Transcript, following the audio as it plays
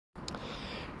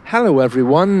Hello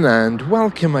everyone, and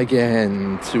welcome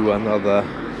again to another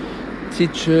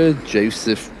Teacher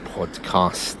Joseph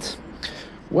podcast.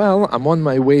 Well, I'm on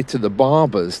my way to the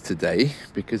barber's today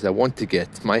because I want to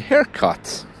get my hair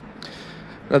cut.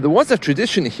 Now, there was a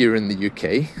tradition here in the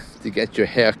UK to get your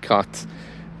hair cut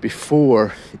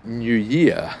before New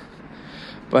Year.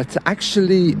 But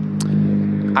actually,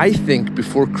 I think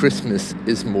before Christmas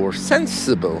is more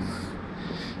sensible,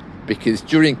 because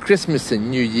during Christmas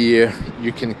and New Year,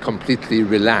 you can completely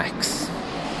relax.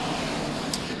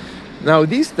 Now,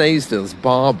 these days, there's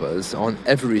barbers on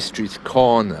every street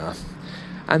corner,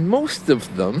 and most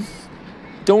of them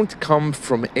don't come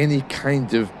from any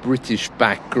kind of British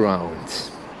background.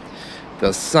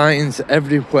 There's signs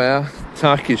everywhere,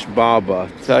 Turkish barber,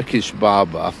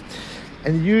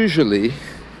 and usually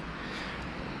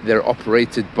they're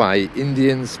operated by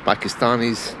Indians,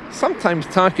 Pakistanis, sometimes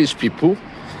Turkish people,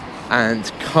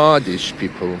 and Kurdish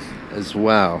people as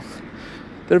well.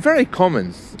 They're very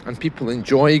common and people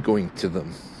enjoy going to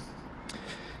them.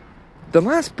 The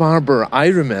last barber I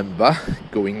remember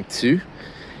going to,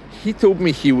 he told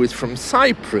me he was from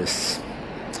Cyprus.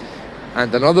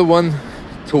 And another one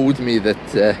told me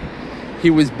that he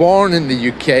was born in the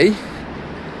UK,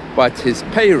 but his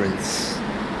parents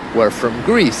were from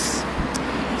Greece.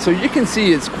 So you can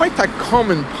see it's quite a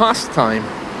common pastime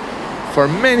for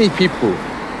many people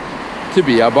to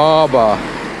be a barber.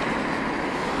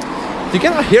 To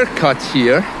get a haircut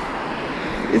here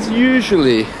is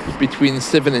usually between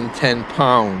 £7 and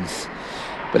 £10,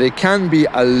 but it can be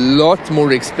a lot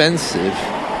more expensive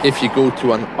if you go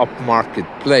to an upmarket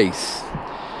place.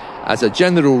 As a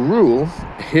general rule,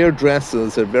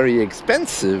 hairdressers are very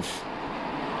expensive,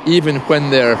 even when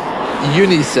they're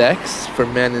unisex for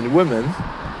men and women,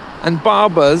 and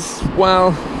barbers,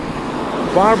 well,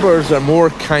 barbers are more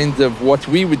kind of what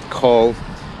we would call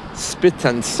spit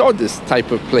and sawdust type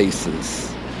of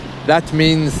places. That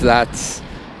means that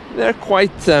they're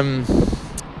quite,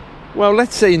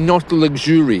 let's say not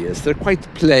luxurious. They're quite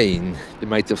plain. They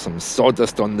might have some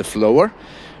sawdust on the floor,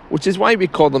 which is why we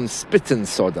call them spit and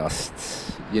sawdust.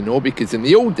 Because in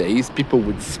the old days, people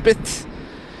would spit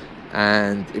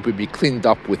and it would be cleaned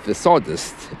up with the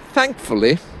sawdust.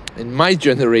 Thankfully, in my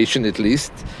generation at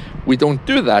least, we don't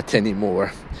do that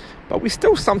anymore, but we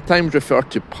still sometimes refer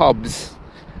to pubs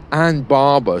and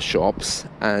barber shops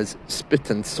as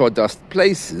spit and sawdust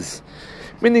places,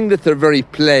 meaning that they're very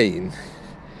plain.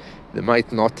 They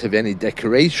might not have any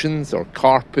decorations or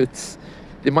carpets.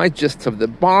 They might just have the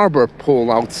barber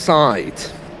pole outside.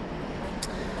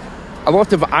 A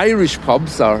lot of Irish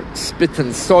pubs are spit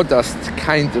and sawdust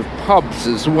kind of pubs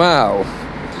as well.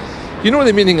 You know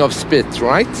the meaning of spit,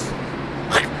 right?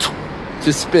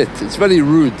 To spit. It's very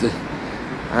rude,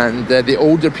 and the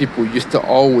older people used to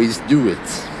always do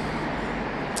it.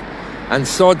 And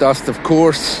sawdust, of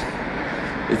course,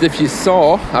 is if you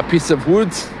saw a piece of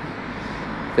wood,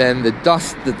 then the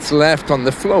dust that's left on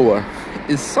the floor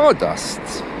is sawdust.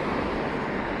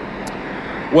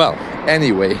 Well,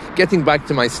 anyway, getting back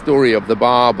to my story of the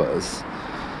barbers.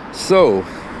 So,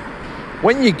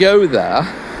 when you go there,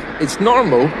 it's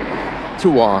normal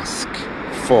to ask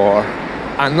for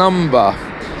a number.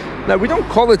 Now, we don't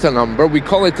call it a number, we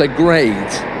call it a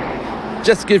grade.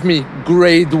 Just give me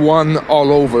grade 1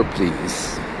 all over,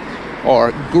 please.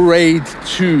 Or grade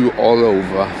 2 all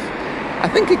over. I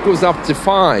think it goes up to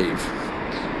 5.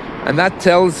 And that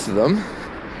tells them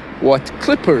what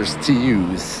clippers to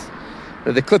use.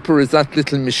 Now, the clipper is that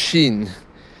little machine.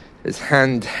 It's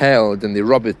handheld and they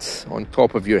rub it on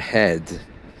top of your head.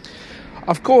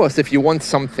 Of course, if you want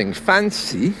something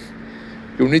fancy,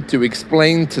 you'll need to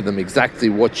explain to them exactly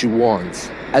what you want.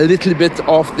 A little bit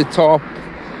off the top,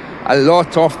 a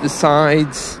lot off the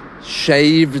sides,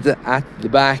 shaved at the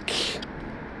back.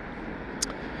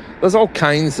 There's all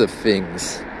kinds of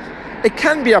things. It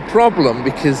can be a problem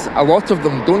because a lot of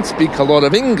them don't speak a lot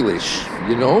of English,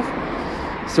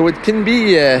 So it can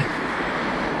be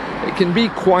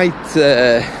quite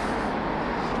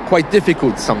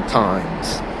difficult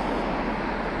sometimes.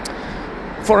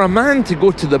 For a man to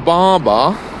go to the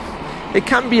barber, it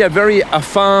can be a very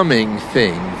affirming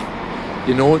thing.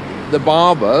 The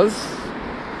barbers,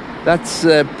 that's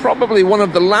probably one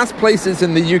of the last places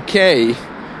in the UK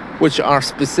which are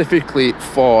specifically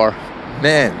for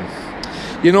men.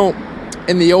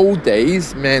 In the old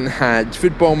days, men had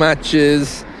football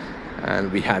matches,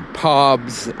 and we had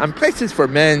pubs, and places for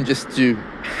men just to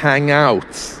hang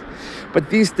out. But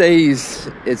these days,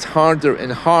 it's harder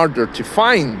and harder to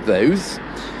find those.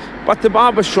 But the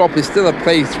barber shop is still a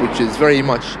place which is very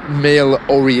much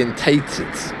male-orientated.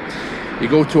 You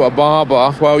go to a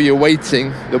barber, while you're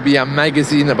waiting, there'll be a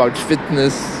magazine about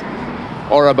fitness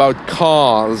or about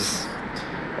cars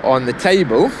on the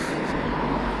table,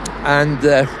 and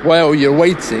while you're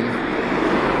waiting,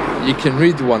 you can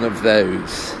read one of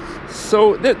those.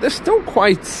 So they're still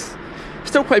quite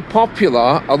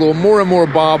popular, although more and more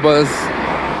barbers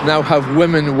now have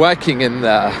women working in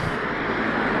there,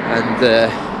 and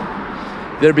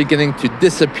they're beginning to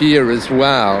disappear as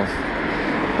well.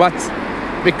 But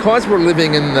because we're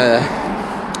living in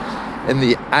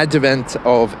the advent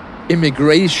of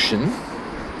immigration,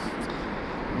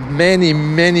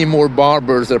 many more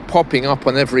barbers are popping up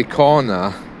on every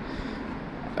corner,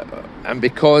 and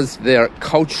because they're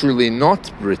culturally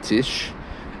not British,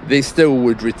 they still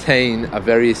would retain a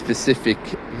very specific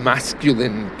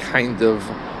masculine kind of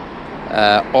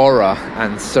aura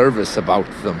and service about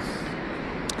them.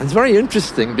 And it's very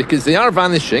interesting because they are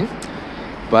vanishing,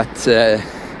 but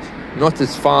not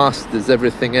as fast as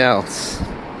everything else.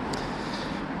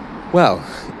 Well,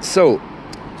 so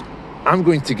I'm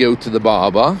going to go to the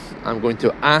barber. I'm going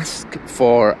to ask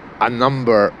for a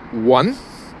number 1,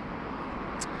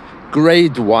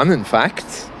 grade 1 in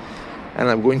fact, and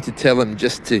I'm going to tell him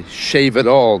just to shave it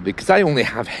all because I only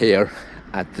have hair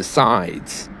at the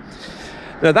sides.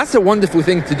 Now that's a wonderful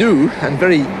thing to do and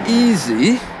very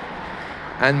easy,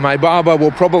 and my barber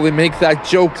will probably make that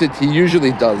joke that he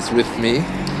usually does with me.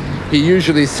 He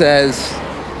usually says,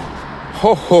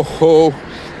 "Ho ho ho,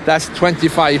 that's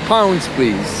 £25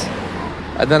 please."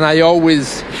 And then I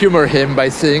always humour him by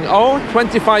saying, "Oh,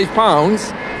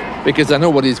 £25, because I know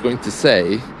what he's going to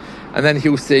say. And then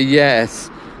he'll say, "Yes,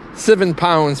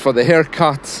 £7 for the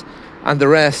haircut, and the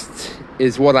rest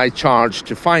is what I charge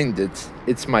to find it.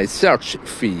 It's my search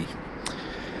fee."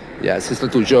 Yeah, it's his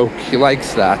little joke. He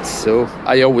likes that, so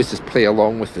I always just play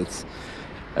along with it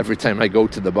every time I go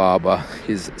to the barber,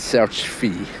 his search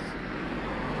fee.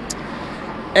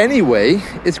 Anyway,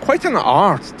 it's quite an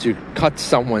art to cut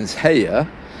someone's hair.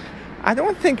 I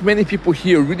don't think many people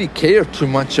here really care too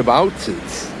much about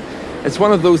it. It's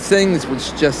one of those things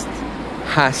which just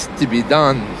has to be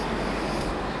done.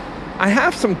 I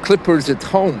have some clippers at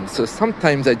home, so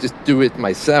sometimes I just do it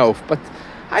myself, but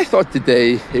I thought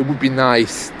today it would be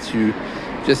nice to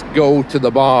just go to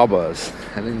the barbers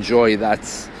and enjoy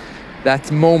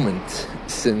that moment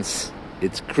since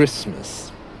it's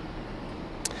Christmas.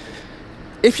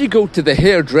 If you go to the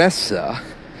hairdresser,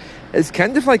 it's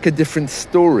kind of like a different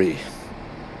story.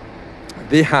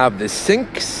 They have the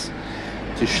sinks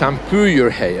to shampoo your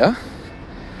hair,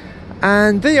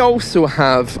 and they also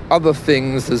have other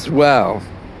things as well.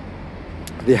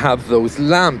 They have those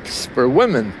lamps for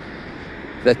women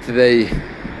that they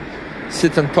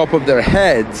sit on top of their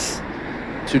heads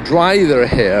to dry their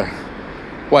hair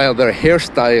while their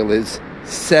hairstyle is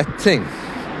setting.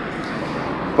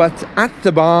 But at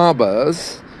the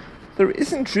barbers, there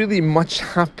isn't really much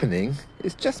happening.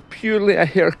 It's just purely a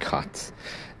haircut.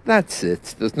 That's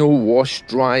it. There's no wash,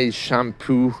 dry,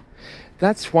 shampoo.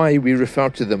 That's why we refer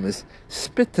to them as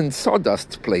spit and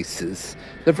sawdust places.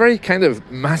 They're very kind of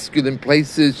masculine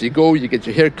places. You go, you get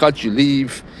your hair cut, you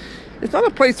leave. It's not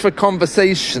a place for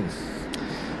conversation.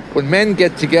 When men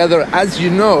get together, as you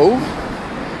know,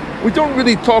 we don't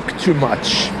really talk too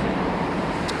much.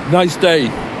 "Nice day."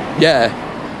 "Yeah."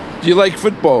 "Do you like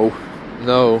football?"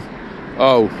 "No."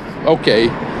 "Oh, okay."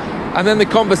 And then the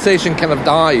conversation kind of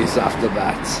dies after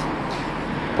that.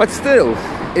 But still,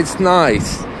 it's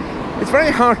nice. It's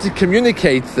very hard to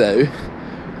communicate, though,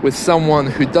 with someone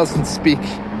who doesn't speak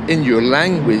in your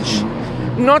language.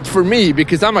 Not for me,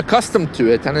 because I'm accustomed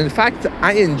to it, and in fact,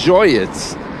 I enjoy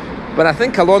it. But I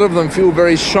think a lot of them feel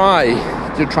very shy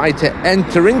to try to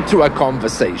enter into a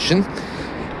conversation,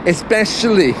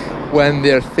 especially when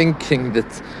they're thinking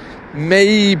that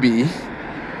maybe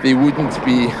they wouldn't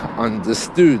be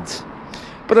understood.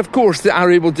 But of course, they are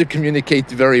able to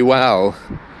communicate very well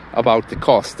about the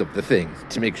cost of the thing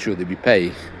to make sure that we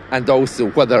pay, and also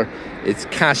whether it's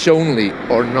cash only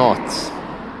or not.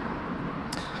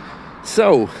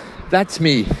 So that's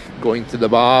me going to the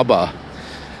barber.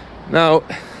 Now,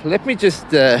 let me just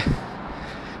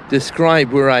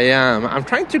describe where I am. I'm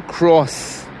trying to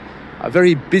cross a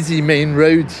very busy main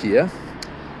road here,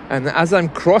 and as I'm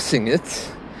crossing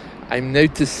it, I'm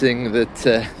noticing that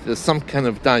there's some kind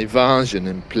of diversion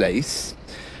in place.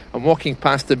 I'm walking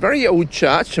past a very old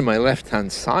church on my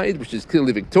left-hand side, which is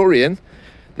clearly Victorian.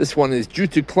 This one is due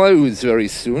to close very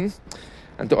soon.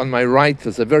 And on my right,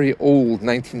 there's a very old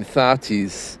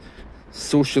 1930s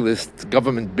socialist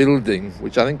government building,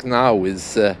 which I think now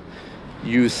is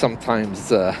used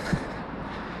sometimes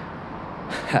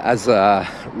as a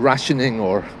rationing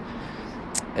or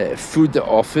food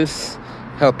office,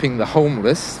 helping the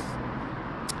homeless.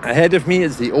 Ahead of me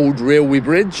is the old railway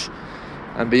bridge,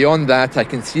 And beyond that, I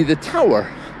can see the tower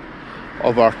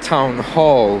of our town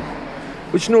hall,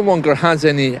 which no longer has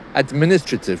any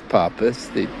administrative purpose.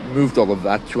 They moved all of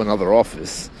that to another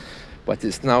office, but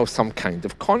it's now some kind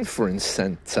of conference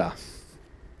centre.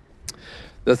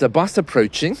 There's a bus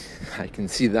approaching. I can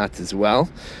see that as well.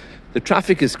 The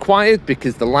traffic is quiet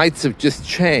because the lights have just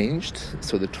changed,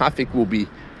 so the traffic will be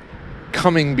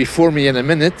coming before me in a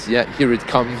minute. Yeah, here it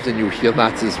comes, and you'll hear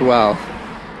that as well.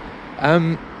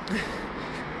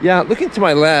 Looking to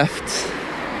my left,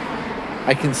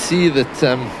 I can see that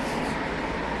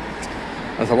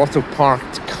there's a lot of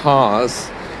parked cars.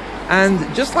 And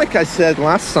just like I said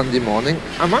last Sunday morning,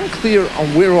 I'm unclear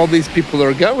on where all these people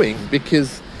are going,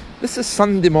 because this is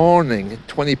Sunday morning,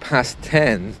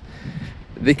 10:20.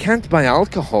 They can't buy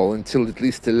alcohol until at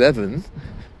least 11.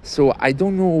 So I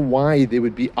don't know why they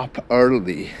would be up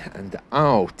early and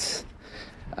out.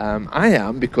 I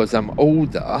am, because I'm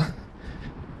older.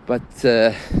 But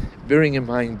bearing in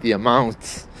mind the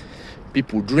amount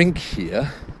people drink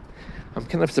here, I'm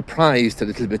kind of surprised a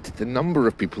little bit at the number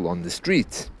of people on the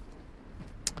street.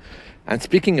 And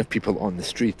speaking of people on the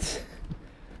street,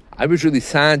 I was really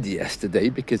sad yesterday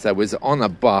because I was on a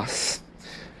bus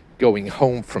going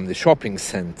home from the shopping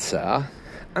centre,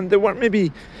 and there were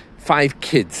maybe 5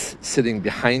 kids sitting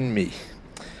behind me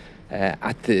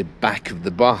at the back of the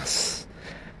bus.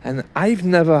 And I've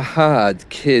never heard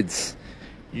kids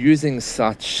using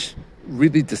such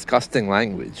really disgusting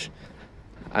language.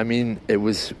 I mean, it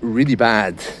was really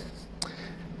bad.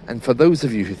 And for those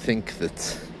of you who think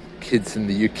that kids in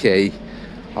the UK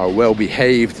are well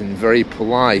behaved and very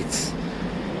polite,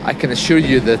 I can assure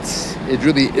you that it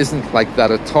really isn't like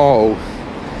that at all.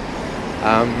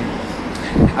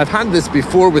 I've had this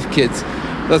before with kids.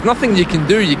 There's nothing you can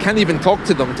do. You can't even talk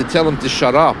to them to tell them to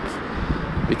shut up,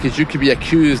 because you could be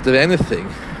accused of anything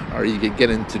or you could get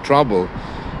into trouble.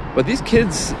 But these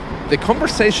kids, the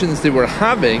conversations they were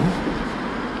having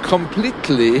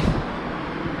completely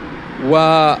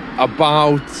were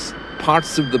about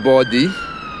parts of the body,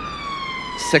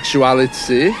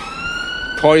 sexuality,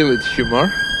 toilet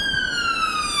humor,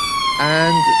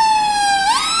 and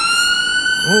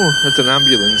that's an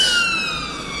ambulance.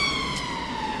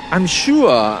 I'm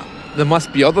sure there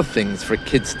must be other things for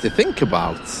kids to think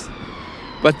about,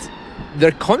 but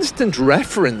their constant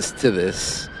reference to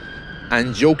this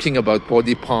and joking about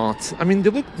body parts, I mean, they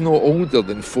looked no older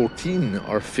than 14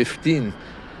 or 15.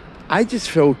 I just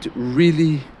felt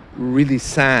really, really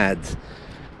sad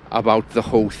about the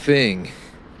whole thing.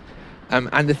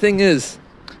 And the thing is,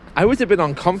 I was a bit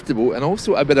uncomfortable and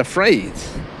also a bit afraid,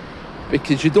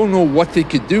 because you don't know what they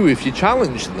could do if you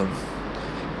challenge them,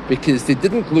 because they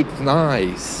didn't look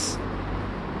nice.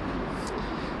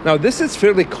 Now, this is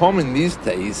fairly common these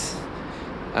days.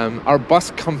 Our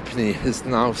bus company has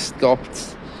now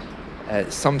stopped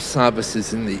some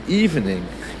services in the evening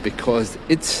because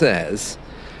it says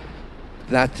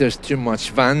that there's too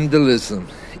much vandalism,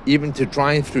 even to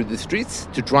drive through the streets.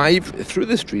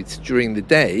 During the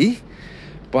day,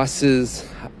 buses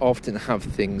often have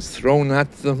things thrown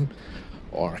at them,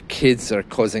 or kids are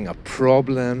causing a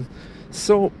problem.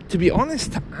 So, to be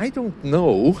honest, I don't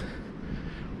know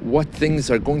what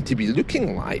things are going to be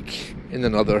looking like in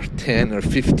another 10 or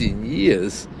 15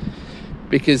 years.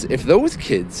 Because if those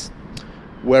kids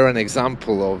were an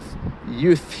example of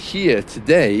youth here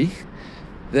today,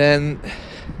 then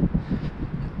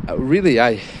really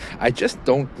I just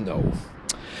don't know.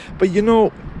 But you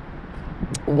know,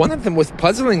 one of the most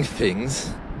puzzling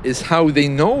things is how they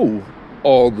know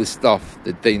all the stuff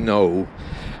that they know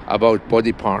about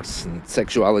body parts and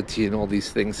sexuality and all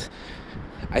these things.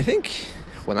 I think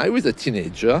when I was a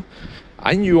teenager,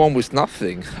 I knew almost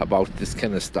nothing about this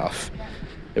kind of stuff.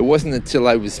 It wasn't until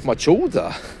I was much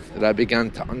older that I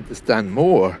began to understand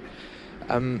more.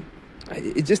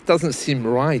 It just doesn't seem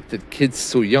right that kids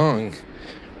so young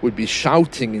would be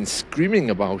shouting and screaming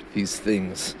about these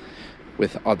things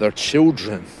with other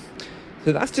children.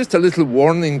 So that's just a little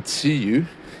warning to you,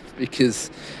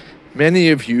 because many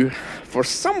of you, for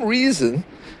some reason,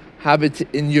 have it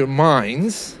in your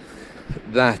minds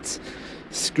that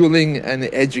schooling and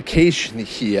education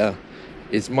here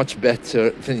is much better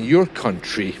than your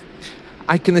country.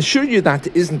 I can assure you that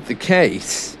isn't the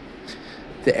case.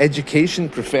 The education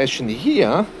profession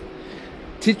here,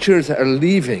 teachers are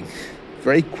leaving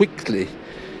very quickly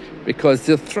because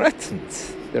they're threatened,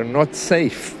 they're not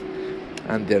safe,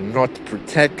 and they're not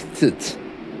protected.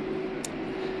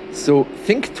 So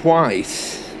think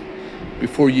twice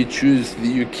before you choose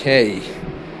the UK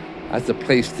as a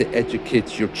place to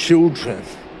educate your children.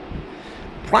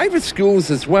 Private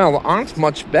schools as well aren't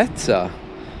much better,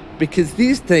 Because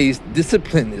these days,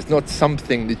 discipline is not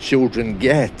something the children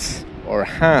get or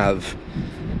have.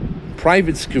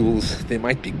 Private schools, they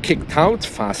might be kicked out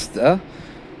faster.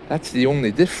 That's the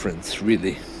only difference,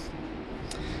 really.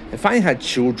 If I had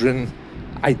children,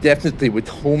 I definitely would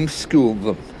homeschool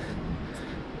them.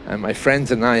 And my friends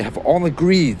and I have all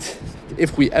agreed that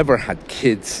if we ever had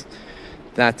kids,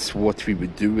 that's what we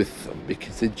would do with them,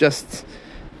 because it just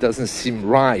doesn't seem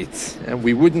right. And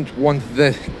we wouldn't want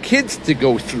the kids to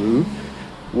go through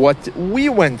what we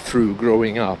went through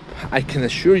growing up. I can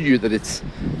assure you that it's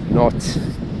not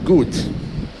good.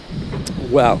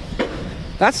 Well,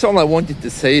 that's all I wanted to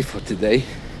say for today.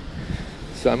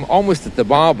 So I'm almost at the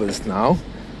barber's now.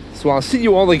 So I'll see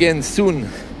you all again soon.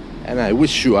 And I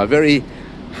wish you a very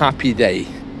happy day.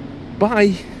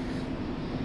 Bye.